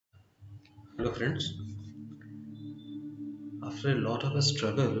Hello friends, after a lot of a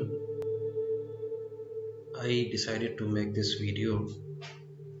struggle, I decided to make this video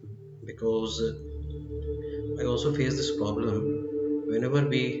because I also face this problem. Whenever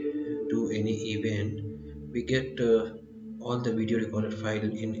we do any event, we get all the video recorded file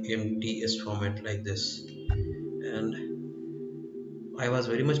in MTS format like this, and I was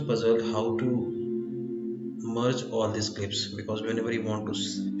very much puzzled how to merge all these clips because whenever you want to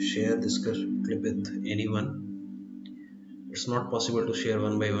share this clip with anyone, it's not possible to share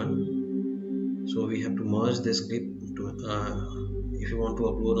one by one. So we have to merge this clip to if you want to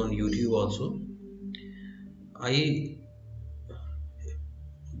upload on YouTube also. I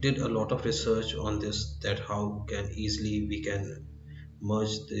did a lot of research on this, that how can easily we can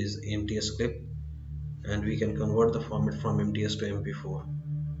merge this MTS clip and we can convert the format from MTS to MP4.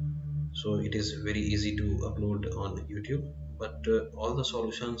 So it is very easy to upload on YouTube, but all the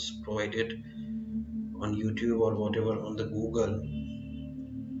solutions provided on YouTube or whatever on the Google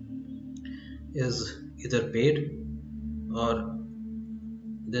is either paid, or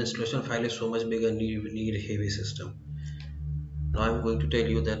the installation file is so much big and need heavy system. Now I'm going to tell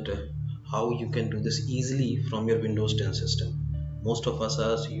you that how you can do this easily from your Windows 10 system. Most of us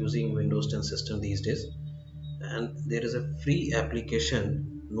are using Windows 10 system these days, and there is a free application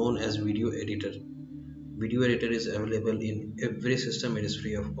known as Video Editor. Video Editor is available in every system. It is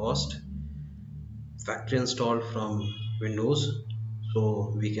free of cost, factory installed from Windows.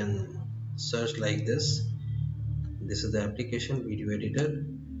 So we can search like this. This is the application Video Editor.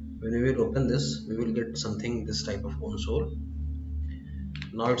 When we will open this, we will get something this type of console.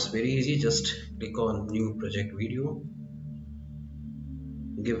 Now it's very easy, just click on new project video,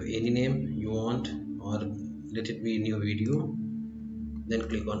 give any name you want or let it be new video, then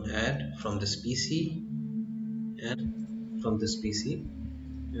click on add from this PC, and from this PC,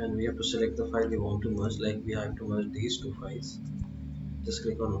 and we have to select the file we want to merge. Like we have to merge these two files. Just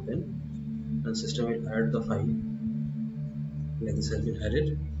click on open and system will add the file. Like this has been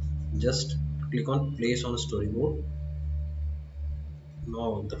added. Just click on place on storyboard.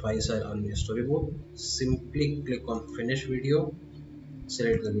 Now the files are on your storyboard. Simply click on finish video,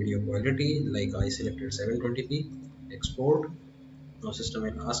 select the video quality, like I selected 720p, export. Now system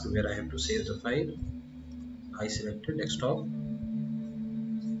will ask where I have to save the file. I selected desktop,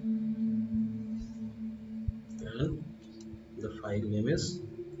 and the file name is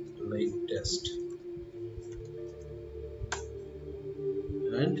like test,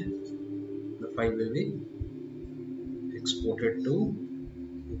 and the file will be exported to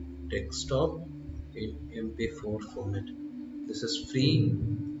desktop in MP4 format. This is free,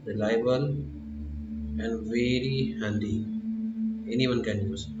 reliable, and very handy. Anyone can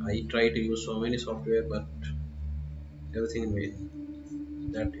use. I try to use so many software, but everything made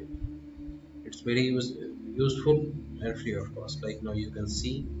that it's very useful and free of cost. Like now you can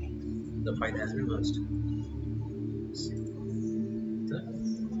see the file has been merged. See, the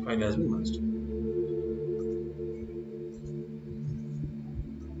file has been merged.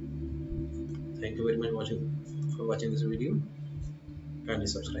 Thank you very much for watching this video. Kindly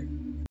subscribe.